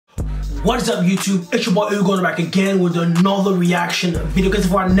What is up, YouTube? It's your boy Ugo back again with another reaction video. Because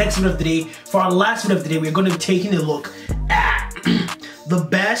for our next video of the day, for our last video of the day, we're going to be taking a look at the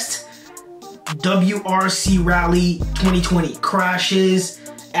best WRC Rally 2020 crashes,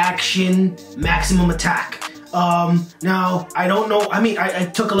 action, maximum attack. Now I don't know. I mean, I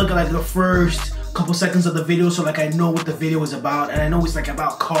took a look at like the first couple seconds of the video, so like I know what the video is about, and I know it's like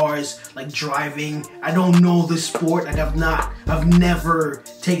about cars, like driving. I don't know this sport. Like I've never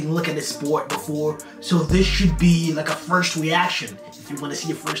taken a look at this sport before, so this should be like a first reaction. If you want to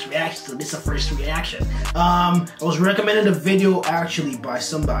see a first reaction, so this is a first reaction. I was recommended a video actually by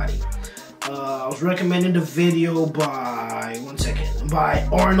somebody. I was recommended a video by, by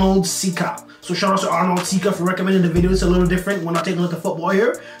Arnold Seacop. So shout out to Arnold Seacop for recommending the video. It's a little different. We're not taking a look at football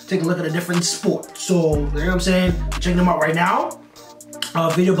here, taking a look at a different sport. So, you know what I'm saying? Checking them out right now.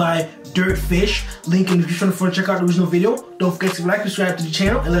 Video by Dirtfish. Link in the description for check out the original video. Don't forget to like, subscribe to the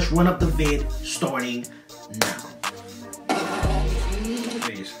channel, and let's run up the vid starting now.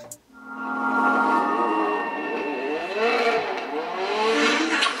 Please.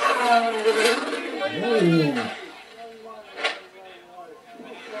 Whoa.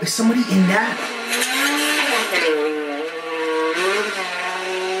 Is somebody in that?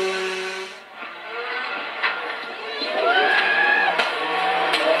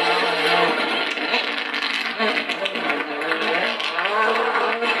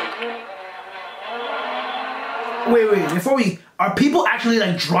 Wait, before are people actually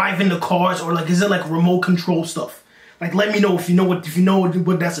like driving the cars, or like is it like remote control stuff? Like, let me know if you know what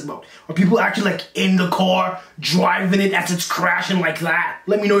that's about. Are people actually like in the car driving it as it's crashing like that?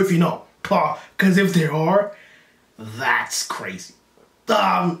 Let me know if you know. Because if there are, that's crazy.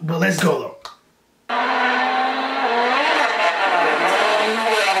 But let's go though.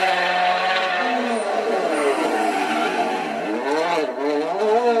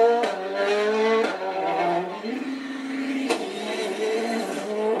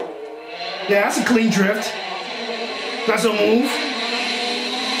 Yeah, that's a clean drift. That's a move.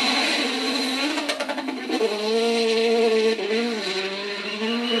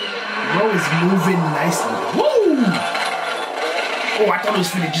 Bro is moving nicely. Woo! Oh, I thought it was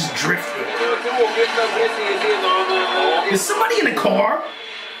finna just drift. Is somebody in a car?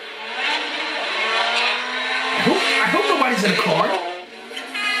 I hope nobody's in a car.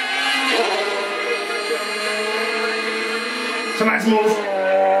 It's a nice move.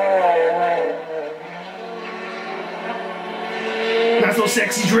 Nice little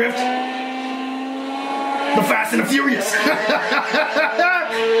sexy drift. The Fast and the Furious.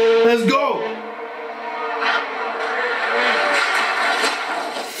 Let's go.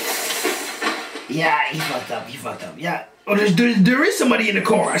 Yeah, he fucked up. Yeah. Oh, there is somebody in the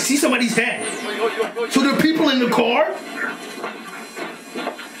car. I see somebody's head. So there are people in the car?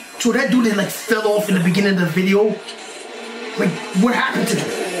 So that dude that like fell off in the beginning of the video, like what happened to him?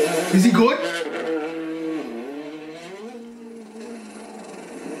 Is he good?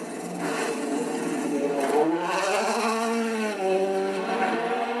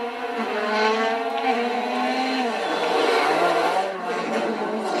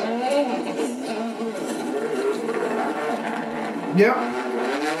 Yep.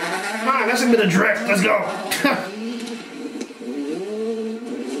 Alright, that's a bit of drift. Let's go.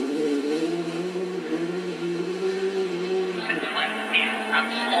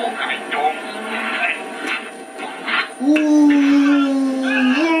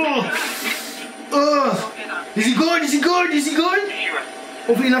 Is he good? Is he good? Is he good?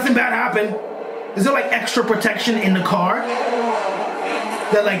 Hopefully nothing bad happened. Is there like extra protection in the car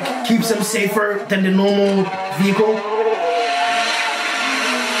that like keeps him safer than the normal vehicle?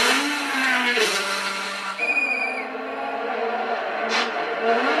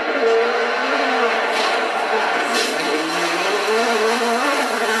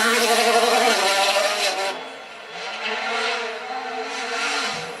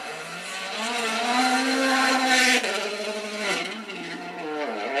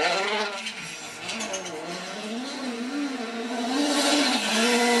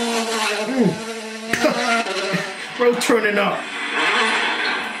 Bro, turning up.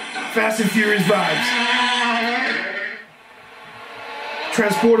 Fast and Furious vibes.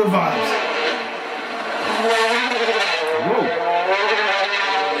 Transporter vibes. Whoa.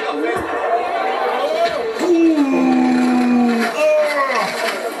 Ooh.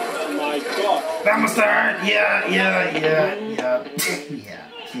 Oh my God. That must hurt. Yeah.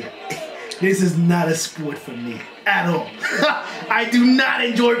 This is not a sport for me at all. I do not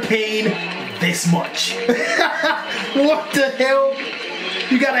enjoy pain this much. What the hell?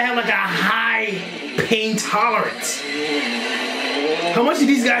 You gotta have like a high pain tolerance. How much do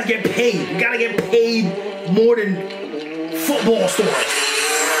these guys get paid? You gotta get paid more than football stars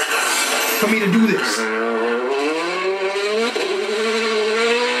for me to do this.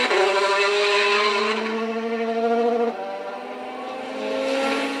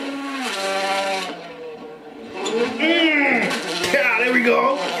 Yeah, there we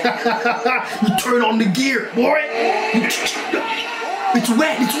go. You turn on the gear, boy. It's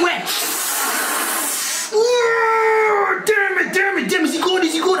wet, it's wet. Damn it, is he good,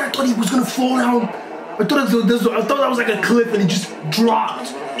 is he good? I thought he was gonna fall down. I thought that was like a cliff and it just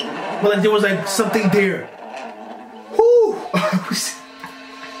dropped. But like there was like something there. Whew.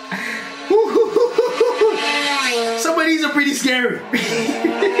 Some of these are pretty scary.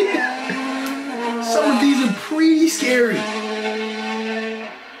 Some of these are pretty scary.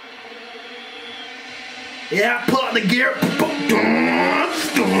 Yeah, pull out the gear.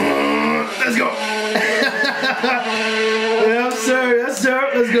 Let's go. Yes, sir. Yes,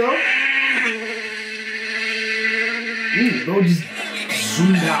 sir. Let's go. Bro, just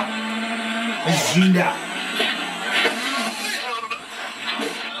zoomed out. Just zoomed out.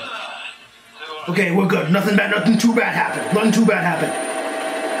 Okay, we're good. Nothing bad. Nothing too bad happened. Nothing too bad happened.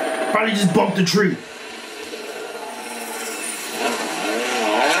 Probably just bumped the tree.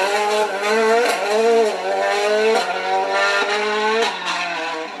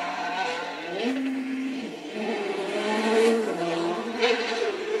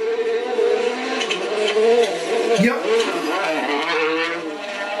 Yep.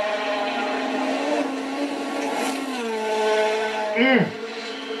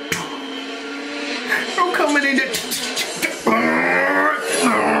 I'm coming in there.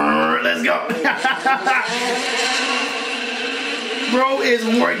 Let's go. Bro is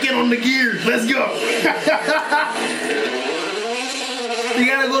working on the gears. Let's go. You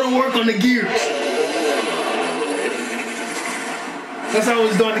gotta go to work on the gears. That's how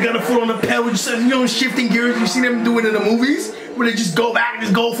it's done. They got a foot on the pedal, just, you know, shifting gears. You see them doing it in the movies where they just go back,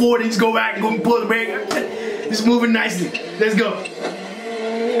 just go forward, and just go back and go and pull the brake. Just moving nicely. Let's go.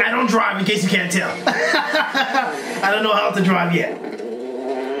 I don't drive, in case you can't tell. I don't know how to drive yet.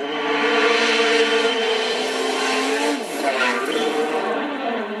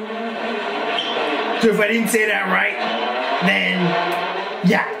 So if I didn't say that right, then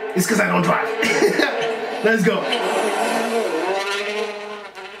yeah, it's because I don't drive. Let's go.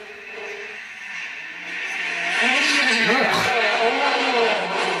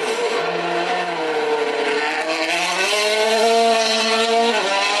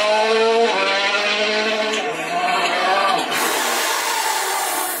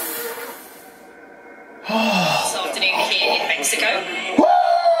 This afternoon here in Mexico.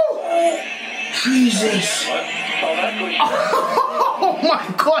 Jesus. Oh my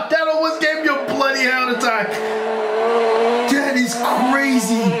God, that almost gave me a bloody heart attack. That is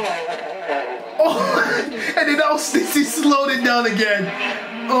crazy. Oh, and then now Stacey slowed it down again.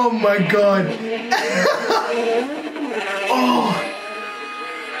 Oh my God. Oh.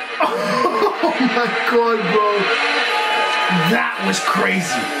 Oh my God, bro. That was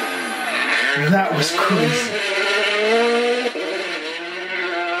crazy. That was crazy.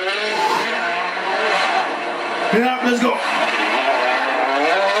 Yeah, let's go.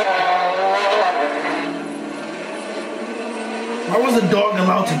 Why was the dog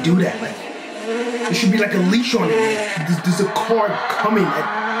allowed to do that? Like, there should be like a leash on it. There's a car coming at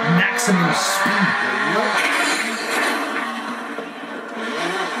maximum speed. Like, what?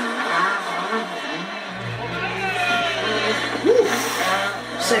 Woo.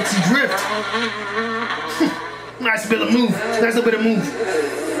 Sexy drift. Nice bit of move. Nice little bit of move.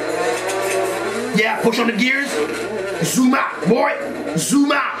 Yeah, push on the gears. Zoom out, boy.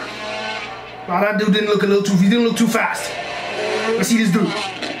 Zoom out. Oh, that dude didn't look he didn't look too fast. Let's see this dude.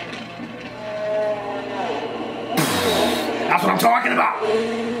 That's what I'm talking about.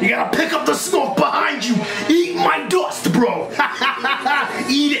 You gotta pick up the smoke behind you. Eat my dust, bro.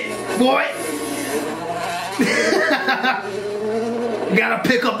 Eat it, boy. You gotta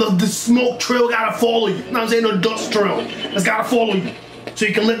pick up the smoke trail, gotta follow you. You know what I'm saying? The dust trail. That's gotta follow you. So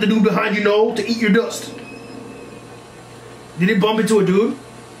you can let the dude behind you know to eat your dust. Did it bump into a dude?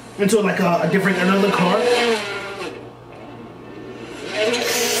 Into like another car?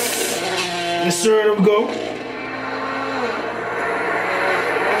 Yes, sir, there we go.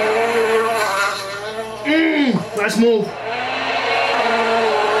 Nice move.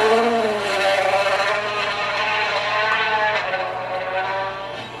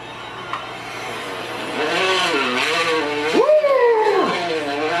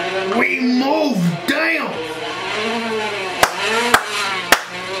 We move down.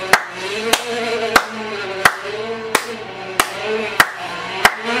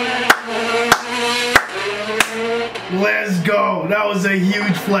 Let's go. That was a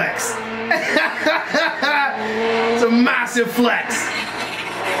huge flex. It's a massive flex.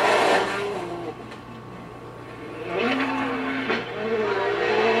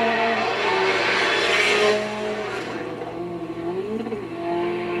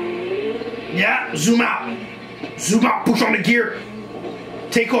 Yeah, zoom out. Zoom out, push on the gear.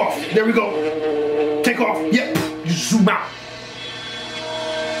 Take off. There we go. Take off. Yep. You zoom out.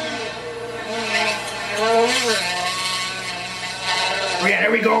 Oh yeah,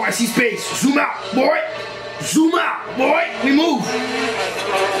 there we go. I see space. Zoom out, boy. Zoom out, boy. We move.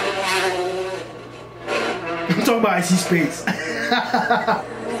 I'm talking about I see space.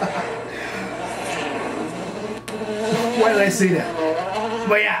 Why did I say that?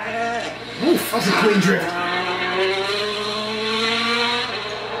 But yeah. Oof, that's a clean drift.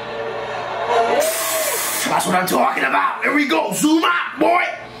 That's what I'm talking about. There we go. Zoom out, boy.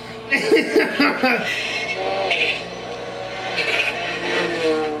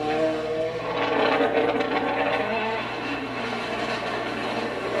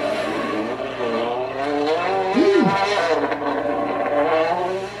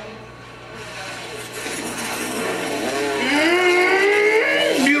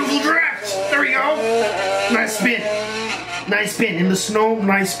 Beautiful drift. There we go. Nice spin. Nice spin in the snow.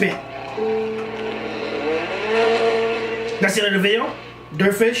 Nice spin. That's the end of the video.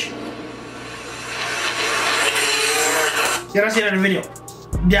 Dirtfish. Yeah, that's the end of the video.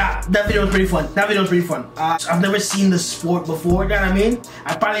 Yeah, that video was pretty fun. That video was pretty fun. I've never seen the sport before, you know what I mean?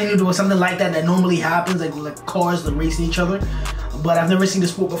 I probably knew there was something like that normally happens, like cars that racing each other. But I've never seen the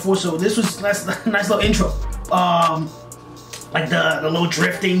sport before, so this was a nice little intro. Like the little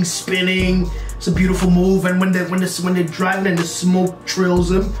drifting, spinning. It's a beautiful move, and when they're driving and the smoke trails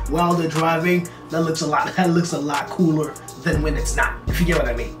them while they're driving, that looks a lot cooler than when it's not, if you get what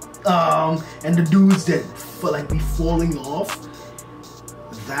I mean. And the dudes that like be falling off,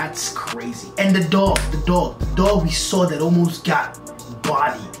 that's crazy. And the dog we saw that almost got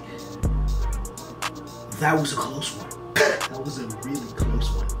bodied. That was a close one. That was a really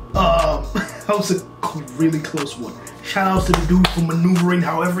close one. That was a really close one. Shout outs to the dude for maneuvering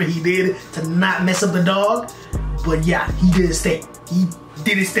however he did to not mess up the dog. But yeah, he did his thing. He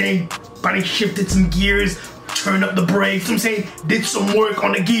did his thing. Body shifted some gears, turned up the brakes. I'm saying did some work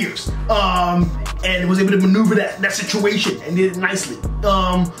on the gears. And was able to maneuver that situation and did it nicely.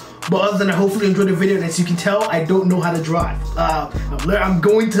 But other than that, hopefully you enjoyed the video. And as you can tell, I don't know how to drive. I'm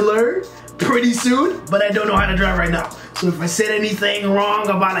going to learn pretty soon, but I don't know how to drive right now. So if I said anything wrong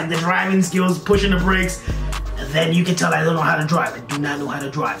about like the driving skills, pushing the brakes, then you can tell I don't know how to drive. I do not know how to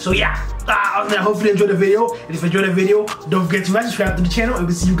drive. So yeah, other than that, hopefully you enjoyed the video. And if you enjoyed the video, don't forget to subscribe to the channel, and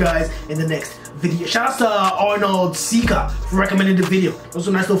we'll see you guys in the next video. Shout out to Arnold Sika for recommending the video. It was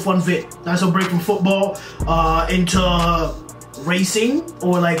a nice little fun vid. Nice little break from football into racing,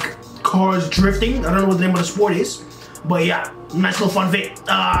 or like cars drifting. I don't know what the name of the sport is, but yeah, nice little fun vid.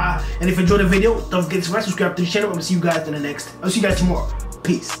 And if you enjoyed the video, don't forget to subscribe to the channel, and we'll see you guys in the next. I'll see you guys tomorrow.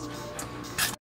 Peace.